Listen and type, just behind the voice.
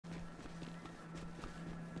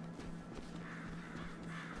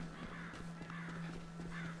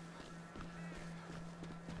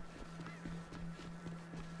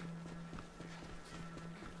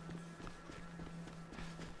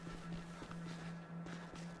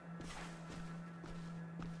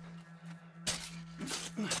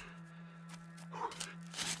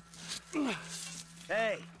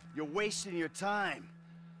wasting your time.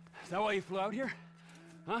 Is that why you flew out here?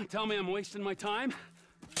 Huh? Tell me I'm wasting my time?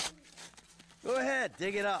 Go ahead,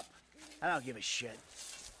 dig it up. I don't give a shit.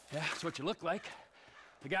 Yeah, that's what you look like.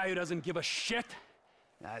 The guy who doesn't give a shit.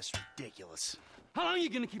 That's ridiculous. How long are you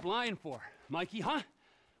gonna keep lying for, Mikey, huh?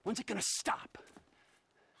 When's it gonna stop?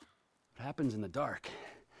 What happens in the dark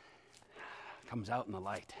comes out in the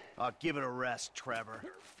light. I'll give it a rest, Trevor.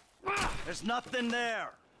 There's nothing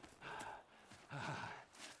there.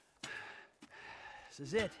 This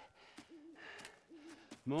is it.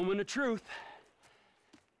 Moment of truth.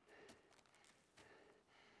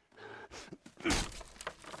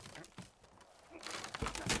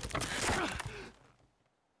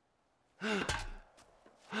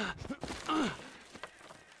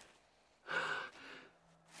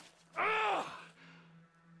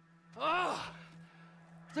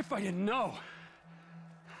 As if I didn't know.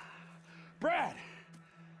 Brad!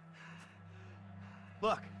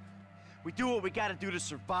 Look, we do what we gotta do to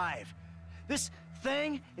survive. This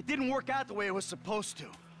thing, it didn't work out the way it was supposed to.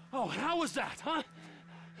 Oh, and how was that, huh?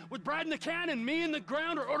 With Brad in the can and me in the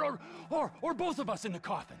ground, or both of us in the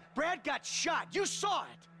coffin? Brad got shot. You saw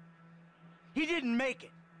it. He didn't make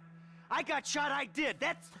it. I got shot. I did.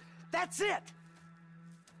 That's it.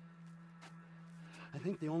 I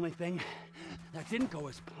think the only thing that didn't go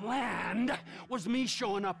as planned was me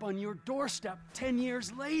showing up on your doorstep 10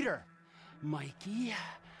 years later. Mikey,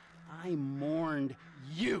 I mourned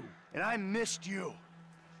you. And I missed you.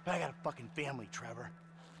 But I got a fucking family, Trevor.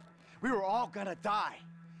 We were all gonna die.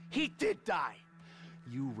 He did die.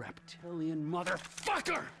 You reptilian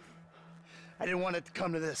motherfucker! I didn't want it to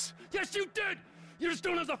come to this. Yes, you did! You just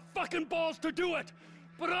don't have the fucking balls to do it!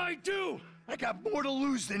 But I do! I got more to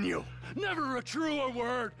lose than you. Never a truer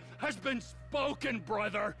word has been spoken,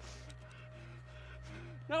 brother.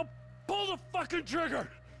 Now pull the fucking trigger!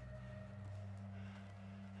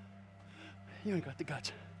 You ain't got the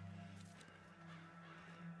guts.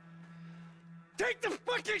 Take the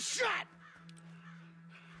fucking shot!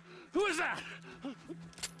 Who is that?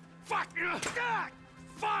 Fuck! God!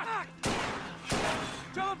 Fuck!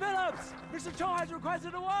 Trevor Phillips! Mr. Cho has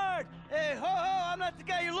requested a word! Hey, ho! I'm not the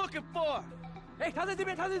guy you're looking for! Hey, 他在这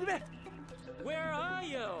边，他在这边 Where are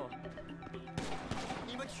you?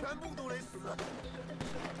 你们全部都得死！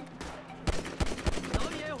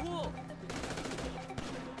找掩护！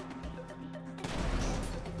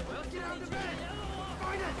我要进来这边！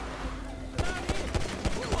放人！大力，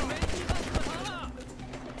我没地方可逃了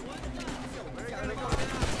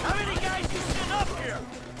！How many guys you sitting up here?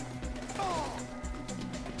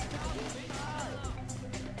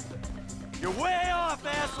 You're way off,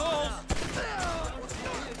 assholes!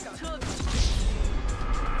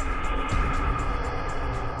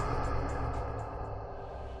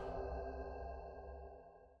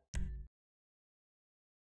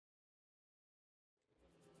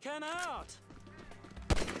 Come out!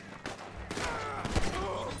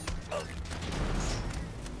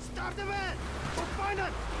 Stop the man! We'll find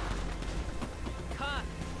him! 看，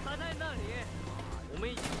他在那里，我们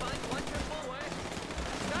已经把你完全包围。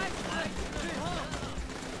该死的最后！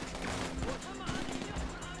我他妈的要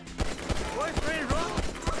Boys, ready to roll?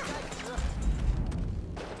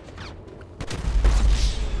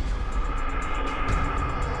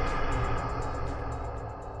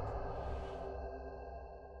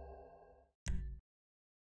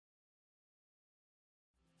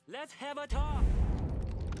 Let's have a talk.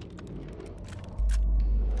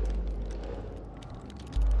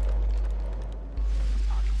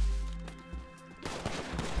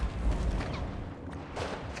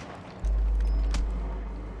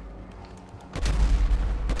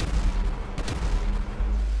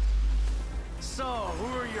 So, who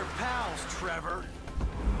are your pals, Trevor?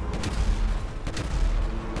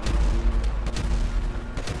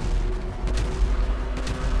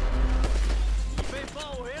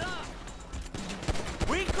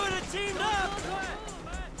 We could have teamed up!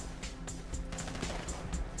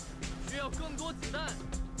 需要更多子弹。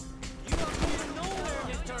You are going nowhere,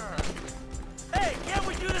 mister. Hey, can't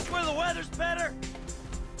we do this where the weather's better?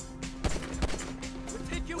 We'll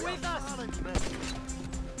take you with us.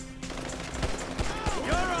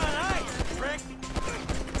 You're on ice, prick!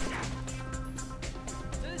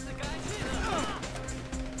 真是该去的。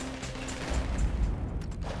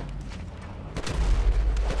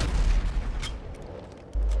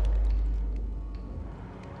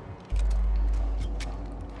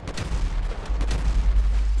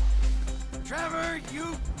Trevor,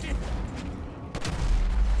 you did...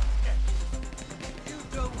 You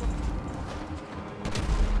don't...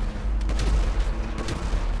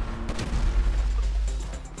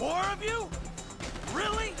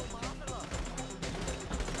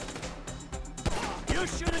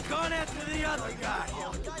 gone after the other guy.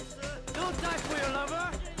 Don't die for your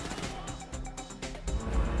lover.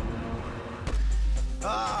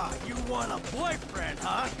 Ah, you want a boyfriend,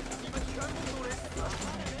 huh? 你们全部都得死！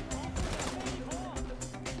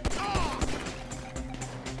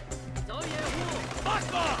 找掩护，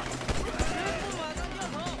 Fuck off! 全部马上掉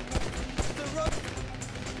头。 The road！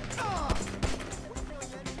 我这样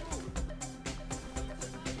严重。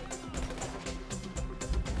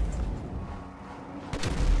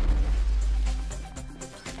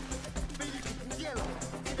飞利浦不见了，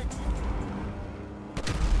现在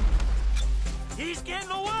He's getting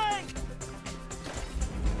away!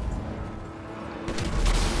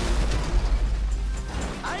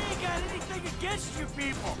 I ain't got anything against you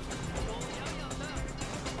people!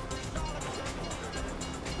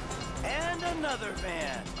 And another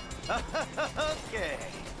van. Okay.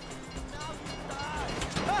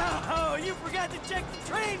 Oh, you forgot to check the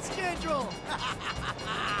train schedule!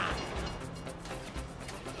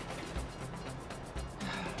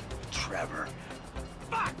 Trevor.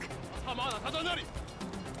 Fuck! 他妈的，他在那里！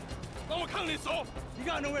帮我看你手。 You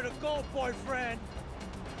got nowhere to go, boyfriend.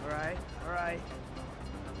 All right.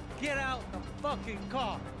 Get out the fucking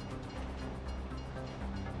car.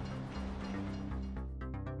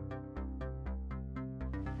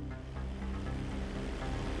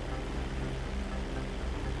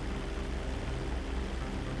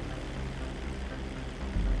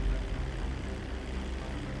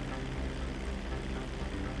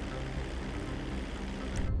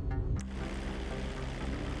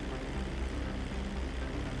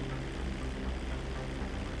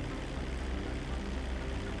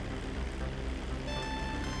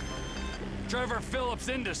 Trevor Phillips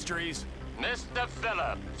Industries. Mr.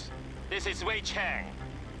 Phillips, this is Wei Chang.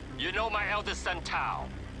 You know my eldest son, Tao.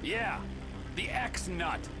 Yeah, the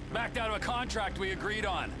ex-nut. Backed out of a contract we agreed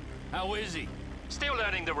on. How is he? Still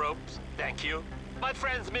learning the ropes, thank you. My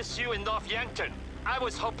friends miss you in North Yankton. I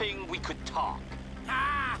was hoping we could talk.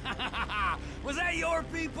 Was that your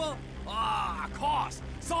people? Ah, of course.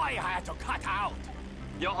 Sorry I had to cut out.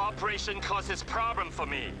 Your operation causes problem for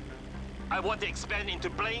me. I want to expand into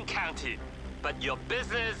Blaine County, but your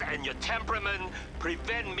business and your temperament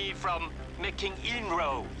prevent me from making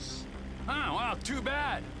inroads. Huh, well, too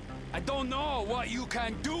bad. I don't know what you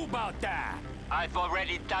can do about that. I've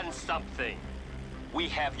already done something. We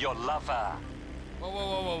have your lover,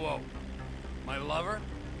 Whoa. My lover?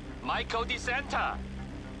 Michael DeSanta.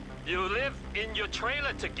 You live in your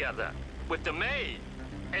trailer together with the maid,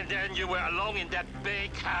 and then you were alone in that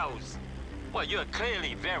big house. Well, you're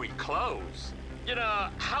clearly very close. You know,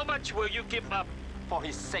 how much will you give up for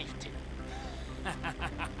his safety?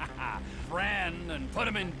 Friend, and put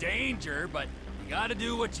him in danger, but you gotta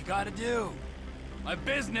do what you gotta do. My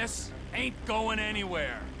business ain't going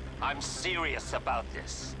anywhere. I'm serious about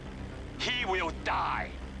this. He will die.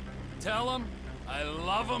 Tell him I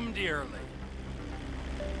love him dearly.